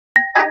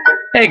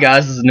Hey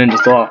guys, this is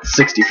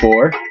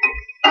Pt.4.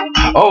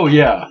 Oh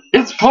yeah,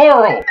 it's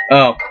plural!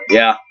 Oh,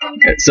 yeah.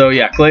 So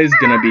yeah, Clay's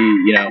gonna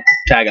be,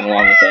 tagging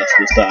along with us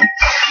this time.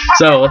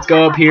 So let's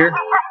go up here,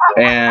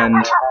 and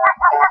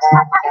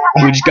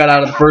we just got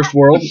out of the first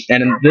world,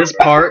 and in this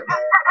part,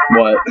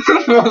 what?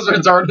 The most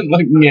retarded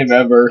looking game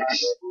ever.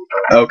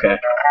 Okay.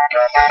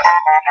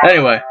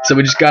 Anyway, so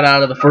we just got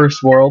out of the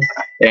first world,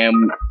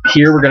 and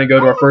here we're gonna go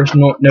to our first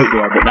note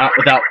door, but not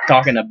without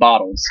talking to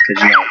Bottles,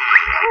 because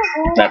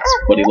that's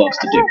what he loves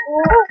to do,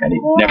 and he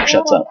never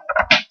shuts up.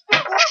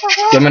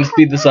 So I'm gonna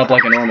speed this up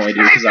like I normally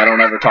do, because I don't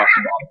ever talk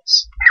to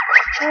Bottles.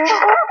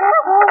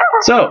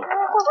 So,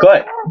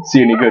 Clay,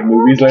 see any good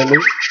movies lately?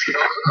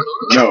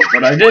 No,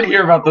 but I did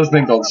hear about this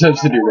thing called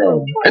SimCity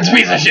Road. It's a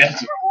piece of shit!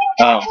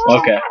 Oh,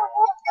 okay.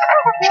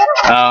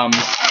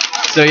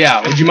 So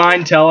yeah, would you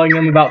mind telling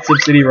them about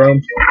SimCity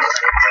Road?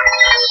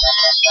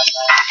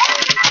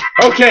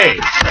 Okay!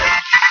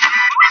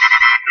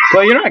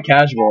 Well, you're not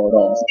casual at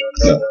all.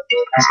 No.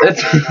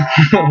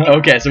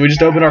 Okay, so we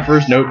just opened our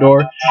first note door,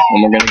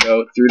 and we're gonna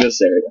go through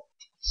this area.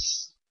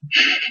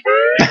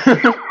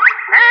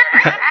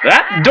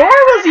 That door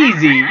was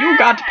easy. You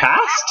got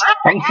past.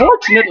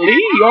 Unfortunately,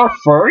 you're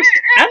first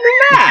and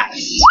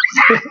last.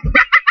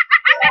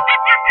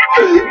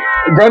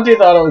 Grunty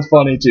thought it was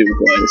funny too,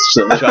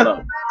 so shut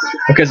up.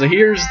 Okay, so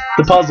here's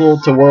the puzzle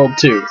to World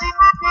 2.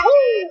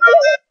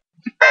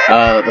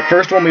 The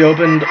first one we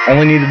opened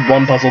only needed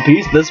one puzzle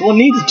piece. This one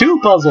needs 2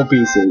 puzzle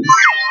pieces.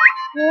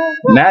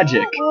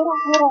 Magic.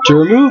 To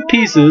remove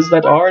pieces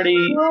that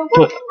already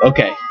put...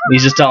 Okay,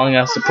 he's just telling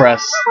us to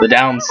press the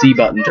down C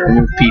button to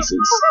remove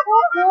pieces.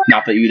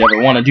 Not that you'd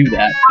ever want to do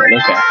that, but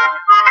okay.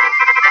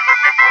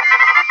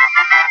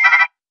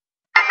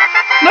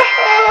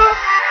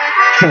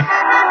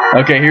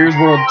 Okay, here's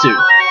World 2.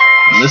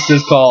 This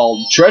is called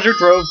Treasure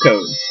Trove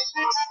Cove.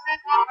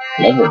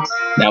 Clever.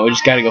 Now we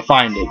just gotta go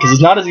find it, because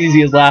it's not as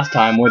easy as last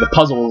time where the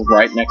puzzle was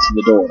right next to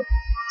the door.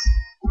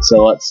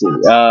 So let's see.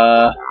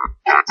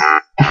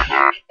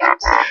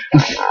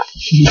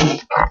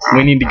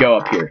 We need to go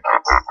up here.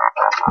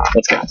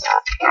 Let's go.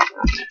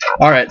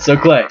 Alright, so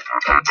Clay.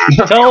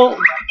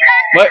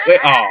 Wait.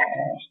 Oh.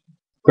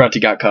 Grunty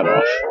got cut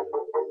off.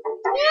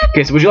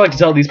 Okay, so would you like to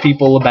tell these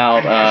people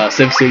about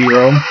SimCity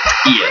Rome?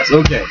 Yes,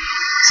 okay.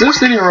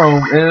 SimCity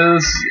Rome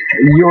is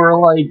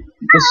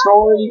the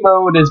story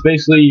mode is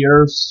basically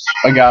you're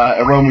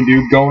a Roman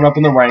dude going up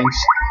in the ranks.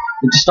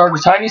 You just start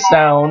a tiny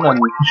town and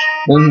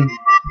then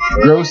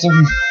grow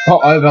some. Oh,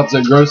 I was about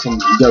to say grow some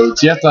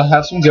goats. You have to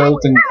have some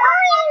goats and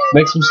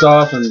make some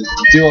stuff and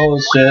do all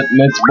this shit,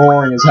 and it's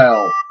boring as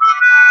hell.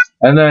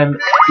 And then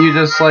you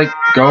just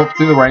go up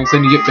through the ranks,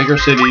 and you get bigger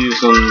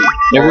cities, and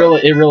it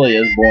really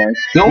is boring.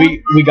 No?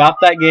 We got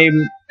that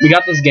game. We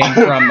got this game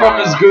from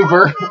Miss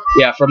Cooper.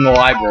 Yeah, from the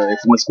library,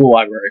 from the school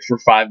library, for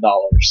 $5.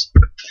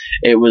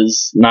 It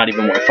was not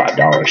even worth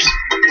 $5.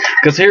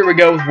 Because here we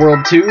go with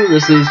World 2.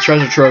 This is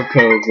Treasure Trove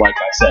Cove, like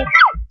I said.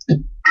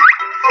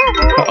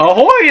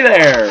 Ahoy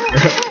there!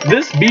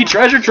 This be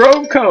Treasure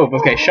Trove Cove.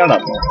 Okay, shut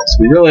up, Marcus.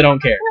 We really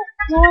don't care.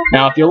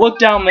 Now, if you look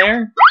down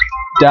there,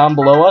 down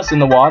below us in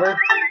the water,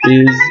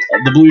 is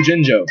the blue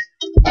Banjo.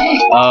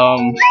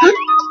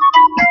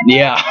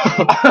 Yeah.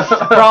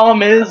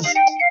 Problem is,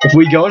 if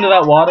we go into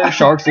that water,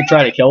 sharks will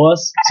try to kill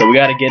us, so we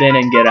gotta get in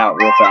and get out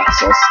real fast.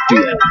 So let's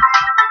do that.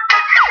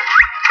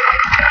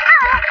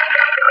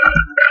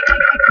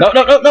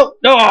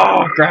 No!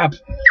 Oh, crap.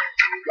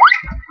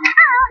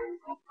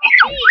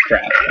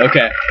 Crap.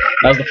 Okay,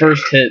 that was the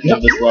first hit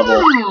of this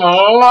level.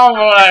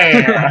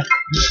 Lovely.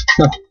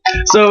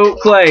 So,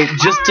 Clay,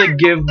 just to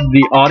give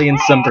the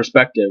audience some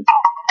perspective,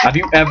 have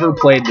you ever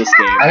played this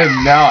game? I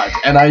have not,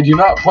 and I do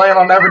not plan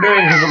on ever doing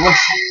it because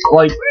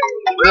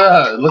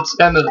it looks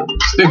kind of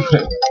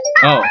stupid.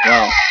 Oh,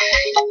 well.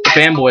 The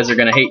fanboys are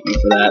gonna hate you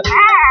for that.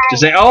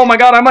 Just say, oh my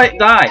god, I might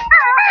die!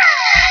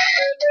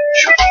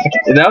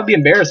 That would be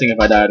embarrassing if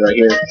I died right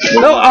here.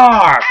 No!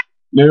 Ah!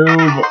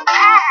 Noob.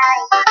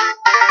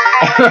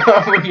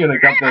 We're gonna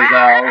cut this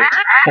out.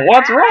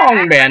 What's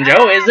wrong,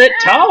 Banjo? Is it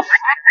tough?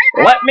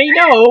 Let me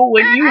know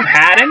when you've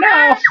had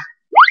enough.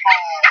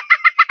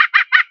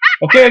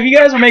 Okay, if you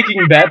guys were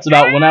making bets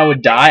about when I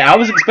would die, I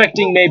was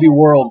expecting maybe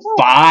World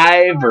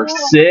 5 or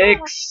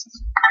 6.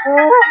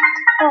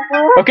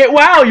 Okay,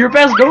 wow, your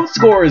best goat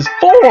score is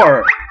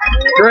 4!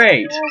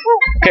 Great.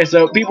 Okay,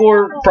 so people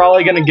were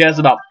probably gonna guess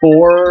about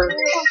 4,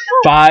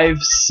 5,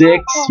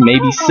 6,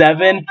 maybe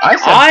 7.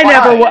 I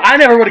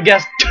never would have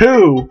guessed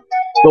 2,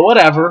 but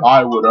whatever.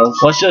 I would have.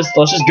 Let's just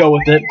go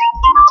with it.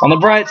 On the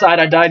bright side,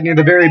 I died near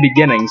the very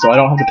beginning, so I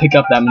don't have to pick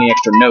up that many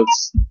extra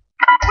notes.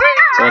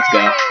 So let's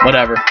go.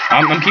 Whatever.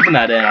 I'm keeping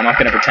that in. I'm not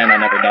gonna pretend I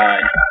never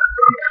died.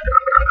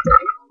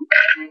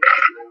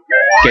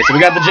 Okay, so we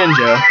got the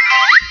Banjo.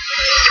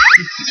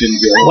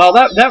 Well,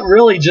 that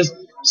really just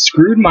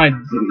screwed my...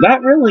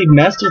 That really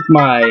messed with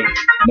my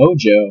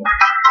mojo.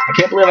 I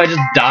can't believe I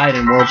just died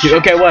in World 2.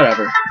 Okay,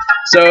 whatever.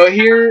 So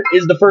here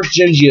is the first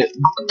Gingy.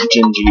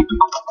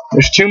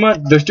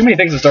 There's too many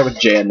things that start with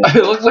J in there.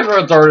 It looks like a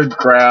retarded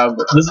crab.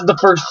 This is the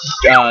first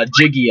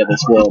Jiggy of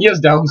this world. He has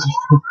Down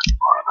syndrome.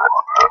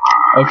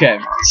 Okay,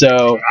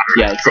 so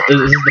yeah,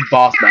 this is the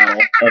boss battle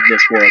of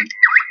this world.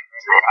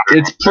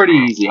 It's pretty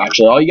easy,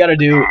 actually. All you gotta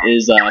do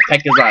is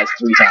peck his eyes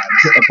 3 times.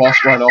 A boss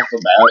right off the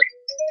bat.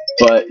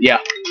 But yeah.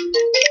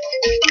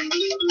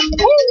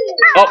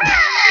 Oh,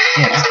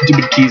 yeah,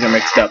 stupid keys are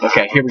mixed up.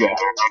 Okay, here we go.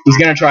 He's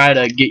gonna try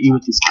to get you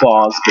with his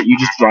claws, but you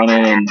just run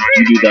in and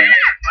you do the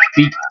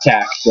feet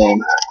attack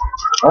thing.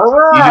 You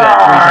do that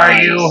 3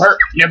 times. You hurt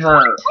never.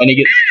 And he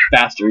gets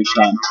faster each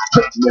time.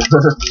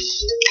 Never.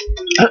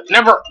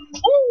 Never.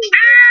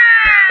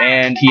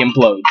 And he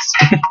implodes.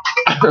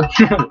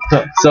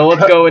 So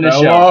let's go in his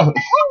shell.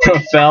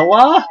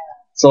 Fella?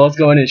 So let's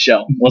go in his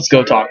shell. Let's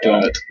go talk to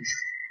him.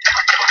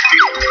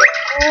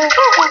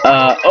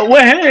 Oh,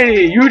 wait,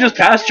 hey! You just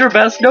passed your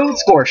best note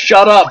score.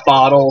 Shut up,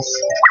 Bottles.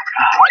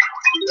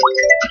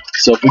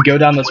 So if we go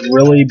down this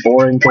really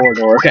boring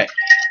corridor. Okay,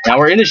 now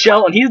we're in his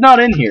shell, and he's not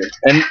in here.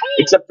 And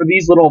except for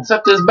these little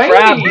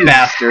crab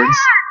bastards.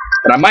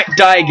 And I might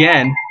die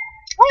again.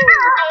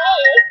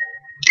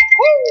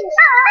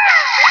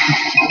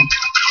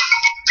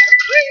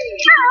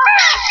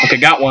 Okay,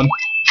 got one.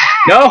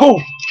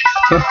 No!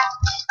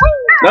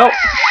 No!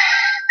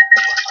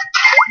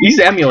 These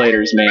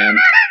emulators, man.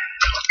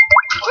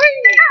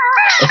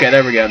 Okay,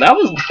 there we go. That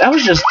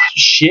was just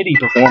shitty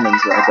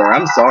performance right there.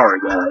 I'm sorry,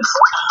 guys.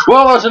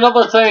 Well, there's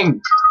another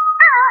thing.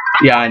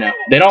 Yeah, I know.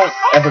 They don't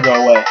ever go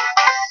away.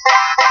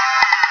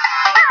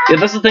 Yeah,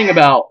 that's the thing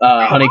about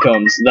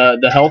honeycombs.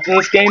 The health in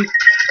this game,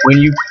 when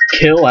you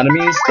kill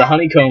enemies, the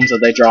honeycombs that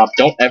they drop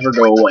don't ever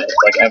go away,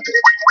 like ever.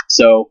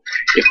 So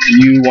if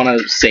you want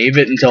to save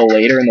it until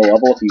later in the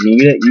level, if you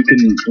need it, you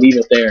can leave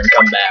it there and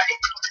come back.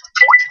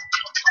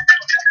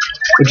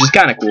 Which is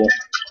kind of cool.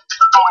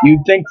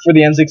 You'd think for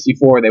the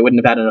N64 they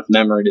wouldn't have had enough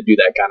memory to do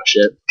that kind of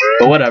shit.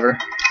 But whatever.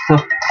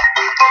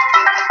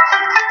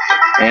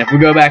 And if we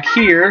go back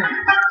here...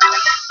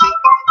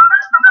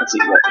 Let's see.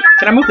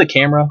 Can I move the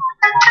camera?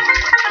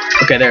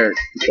 Okay, there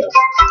we go.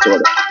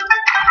 Sort of.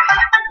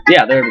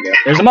 Yeah, there we go.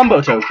 There's a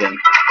Mumbo token.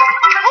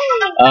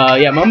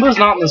 Yeah, Mumbo's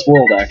not in this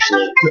world,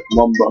 actually.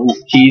 Mumbo.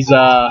 He's,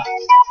 and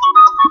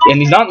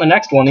he's not in the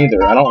next one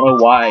either. I don't know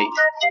why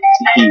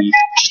he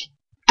just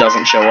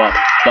doesn't show up.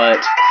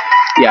 But,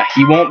 yeah,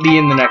 he won't be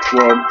in the next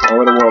world,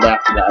 or the world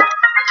after that.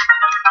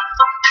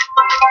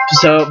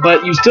 So,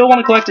 but you still want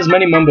to collect as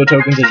many Mumbo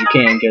tokens as you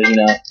can, because, you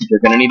know, you're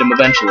gonna need them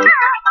eventually.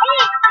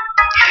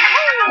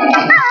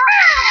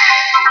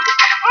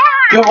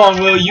 Come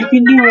on, Will, you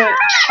can do it.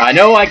 I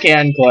know I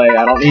can, Clay.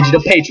 I don't need you to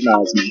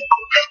patronize me.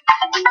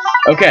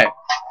 Okay,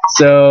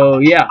 so,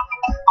 yeah.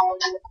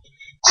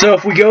 So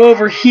if we go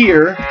over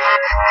here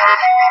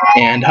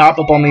and hop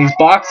up on these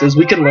boxes,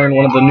 we can learn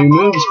one of the new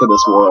moves for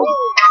this world.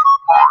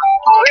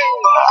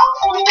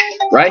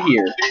 Right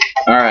here.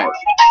 Alright.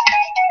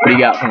 What do you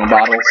got from the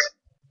Bottles?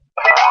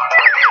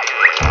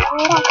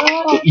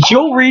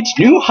 You'll reach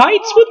new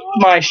heights with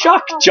my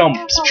shock jump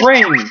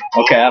spring.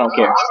 Okay, I don't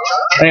care.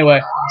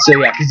 Anyway, so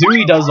yeah,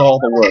 Kazooie does all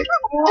the work.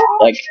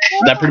 Like,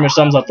 that pretty much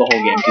sums up the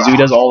whole game. Kazooie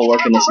does all the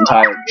work in this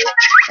entire game.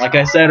 Like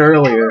I said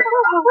earlier,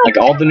 like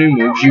all the new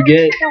moves you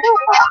get,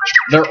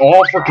 they're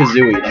all for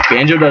Kazooie. Like,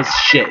 Banjo does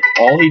shit.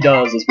 All he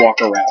does is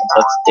walk around.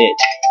 That's it.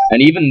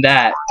 And even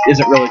that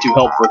isn't really too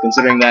helpful,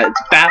 considering that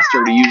it's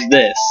faster to use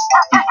this.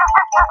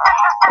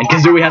 And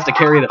Kazooie has to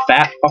carry the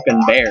fat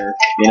fucking bear.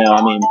 You know,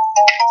 I mean,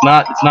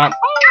 it's not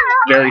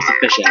very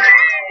sufficient.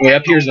 Wait,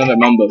 up here's another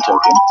Mumbo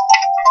token.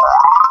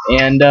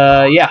 And,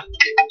 yeah.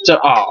 So,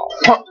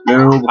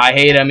 no. I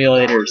hate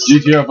emulators.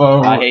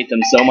 GTFO. I hate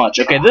them so much.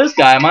 Okay, this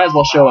guy, I might as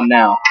well show him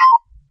now.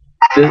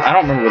 I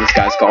don't remember what this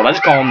guy's called. I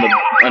just call him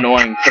the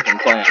annoying frickin'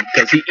 clown.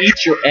 Because he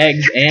eats your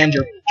eggs and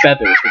your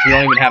feathers, which we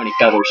don't even have any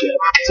feathers yet.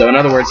 So, in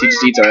other words, he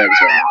just eats our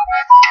eggs right now.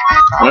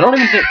 And I don't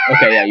even think...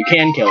 Okay, yeah, you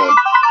can kill him.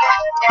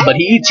 But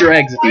he eats your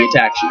eggs if he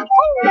attacks you,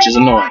 which is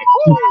annoying.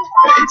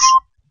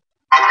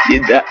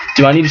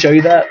 Do I need to show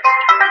you that?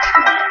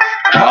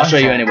 I'll show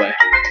you anyway.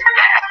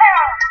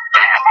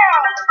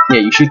 Yeah,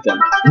 you shoot them.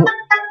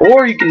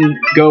 Or you can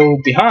go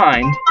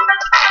behind,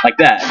 like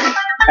that.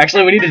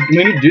 Actually, we need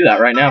to do that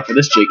right now for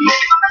this jiggy.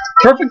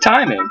 Perfect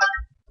timing.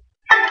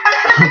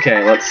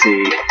 Okay, let's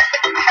see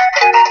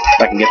if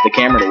I can get the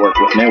camera to work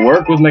with me.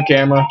 Work with my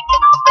camera.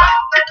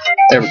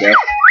 There we go.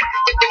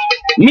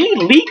 Me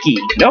leaky,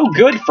 no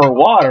good for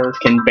water.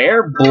 Can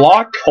bear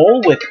block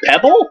hole with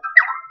pebble?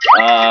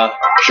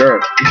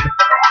 Sure.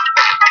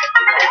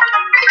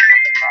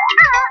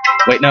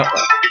 Wait, no.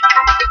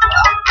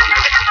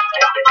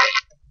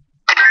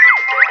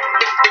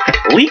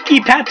 Leaky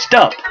patched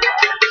up.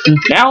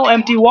 Now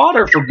empty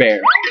water for bear.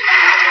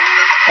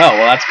 Oh,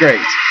 well, that's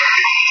great.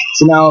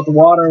 So now the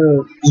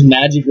water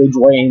magically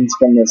drains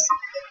from this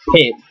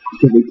pit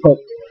because we put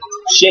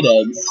shit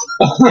eggs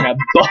in a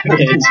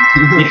bucket.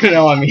 You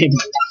know what I mean?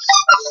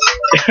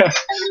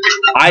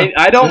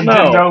 I don't know.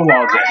 Nintendo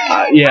logic.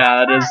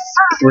 Yeah, it is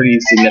pretty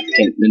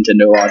significant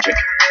Nintendo logic.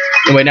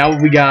 Anyway,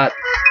 now we got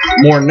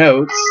more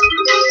notes.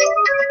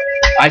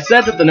 I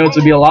said that the notes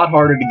would be a lot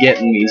harder to get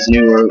in these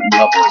newer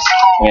levels.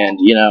 And,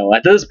 you know,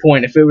 at this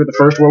point, if it were the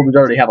first world, we'd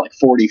already have like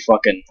 40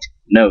 fucking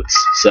notes.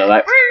 So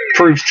that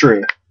proves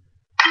true.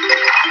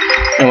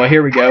 Anyway,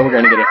 here we go. We're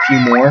gonna get a few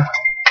more.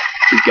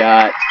 We've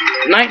got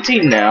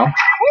 19 now.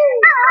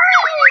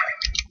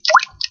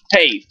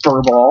 Hey,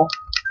 furball.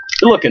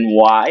 You're looking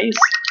wise.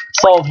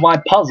 Solve my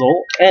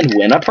puzzle and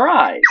win a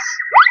prize.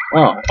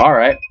 Oh,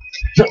 alright.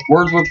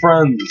 Words with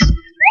friends.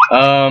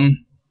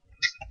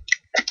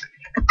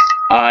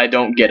 I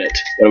don't get it.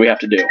 What do we have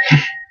to do?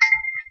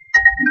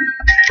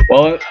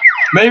 Well,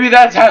 maybe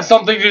that has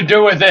something to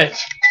do with it.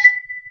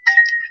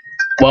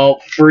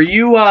 Well, for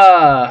you,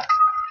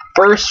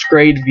 first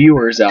grade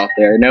viewers out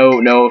there,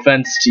 no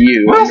offense to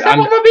you. Well, step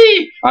on the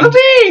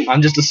bee!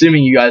 I'm just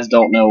assuming you guys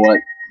don't know what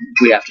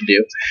we have to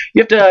do.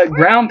 You have to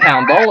ground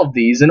pound all of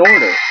these in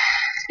order.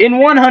 In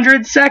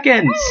 100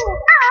 seconds!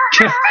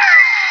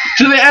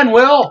 To the end,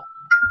 Will!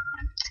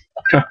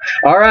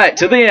 Alright,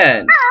 to the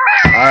end.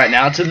 Alright,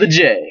 now to the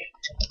J.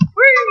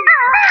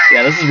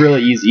 Yeah, this is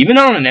really easy. Even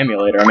on an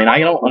emulator. I mean, I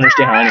don't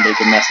understand how anybody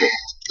could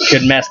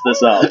mess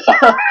this up.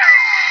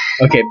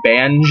 Okay,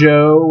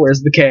 Banjo.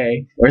 Where's the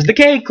K? Where's the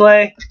K,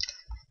 Clay?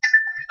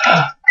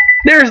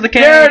 There's the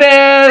K. There it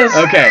is!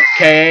 Okay,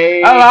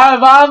 K.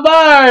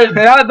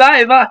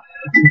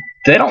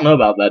 They don't know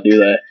about that, do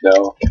they?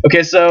 No.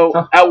 Okay, so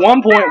at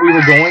one point we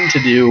were going to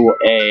do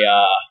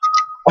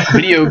a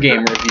video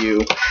game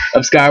review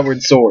of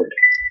Skyward Sword.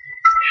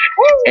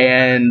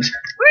 And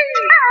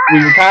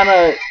we were kind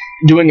of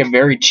doing it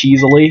very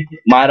cheesily,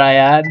 might I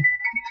add.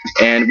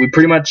 And we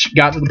pretty much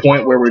got to the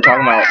point where we were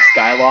talking about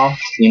Skyloft.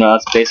 You know,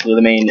 that's basically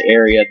the main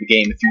area of the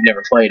game if you've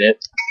never played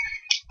it.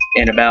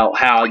 And about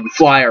how you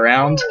fly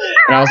around.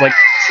 And I was like,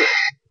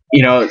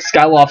 you know,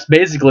 Skyloft's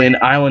basically an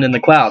island in the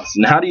clouds.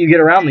 And how do you get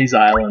around these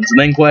islands? And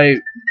then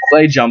Clay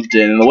jumped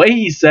in. And the way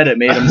he said it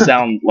made him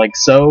sound like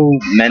so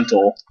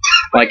mental.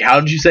 Like, how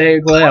did you say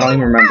it, Clay? I don't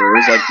even remember. It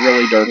was like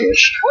really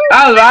dervish.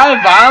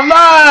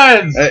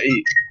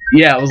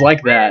 Yeah, it was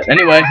like that.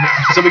 Anyway,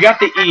 so we got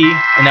the E,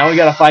 and now we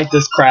gotta fight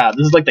this crab.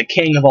 This is like the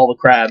king of all the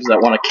crabs that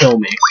want to kill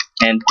me,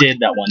 and did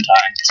that one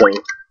time. So,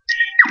 you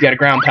gotta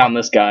ground pound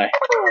this guy.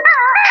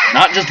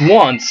 Not just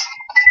once,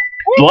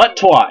 but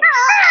twice.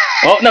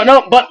 Oh, no,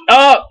 but,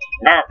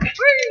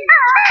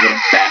 you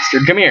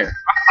bastard, come here.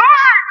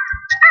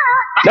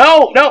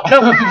 No! No!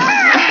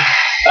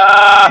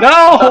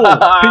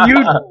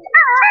 You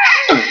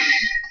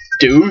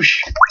douche.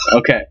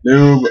 Okay.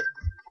 Noob.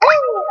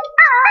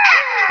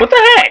 What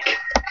the heck?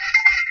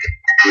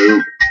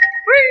 Noob.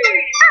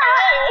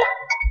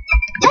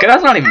 Okay,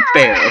 that's not even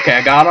fair. Okay,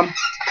 I got him.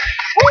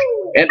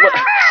 And look,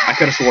 I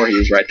could have swore he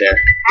was right there.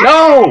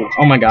 No!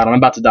 Oh my god, I'm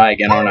about to die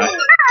again, aren't I?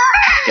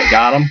 Okay,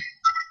 got him.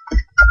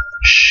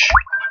 Shh.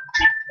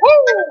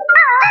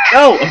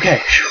 Oh,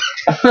 okay.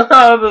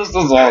 This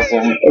is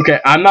awesome. Okay,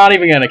 I'm not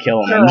even gonna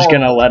kill him. I'm just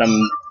gonna let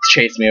him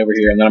chase me over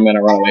here, and then I'm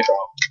gonna run away from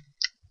him.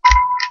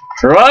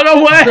 Run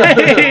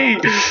away!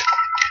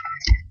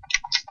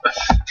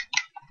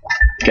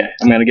 Okay,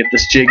 I'm gonna get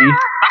this Jiggy.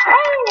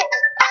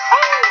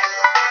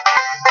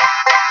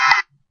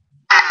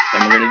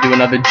 And we're gonna do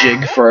another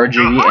jig for our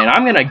Jiggy, and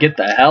I'm gonna get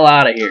the hell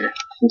out of here.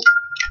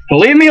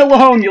 Leave me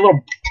alone, you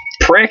little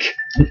prick!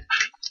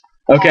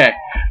 Okay,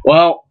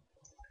 well,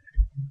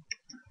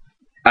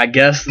 I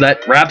guess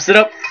that wraps it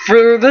up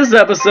for this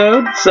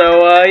episode.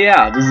 So,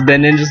 yeah, this has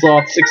been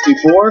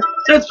Pt.4.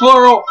 It's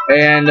plural!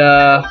 And,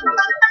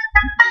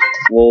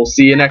 we'll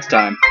see you next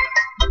time.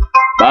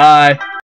 Bye!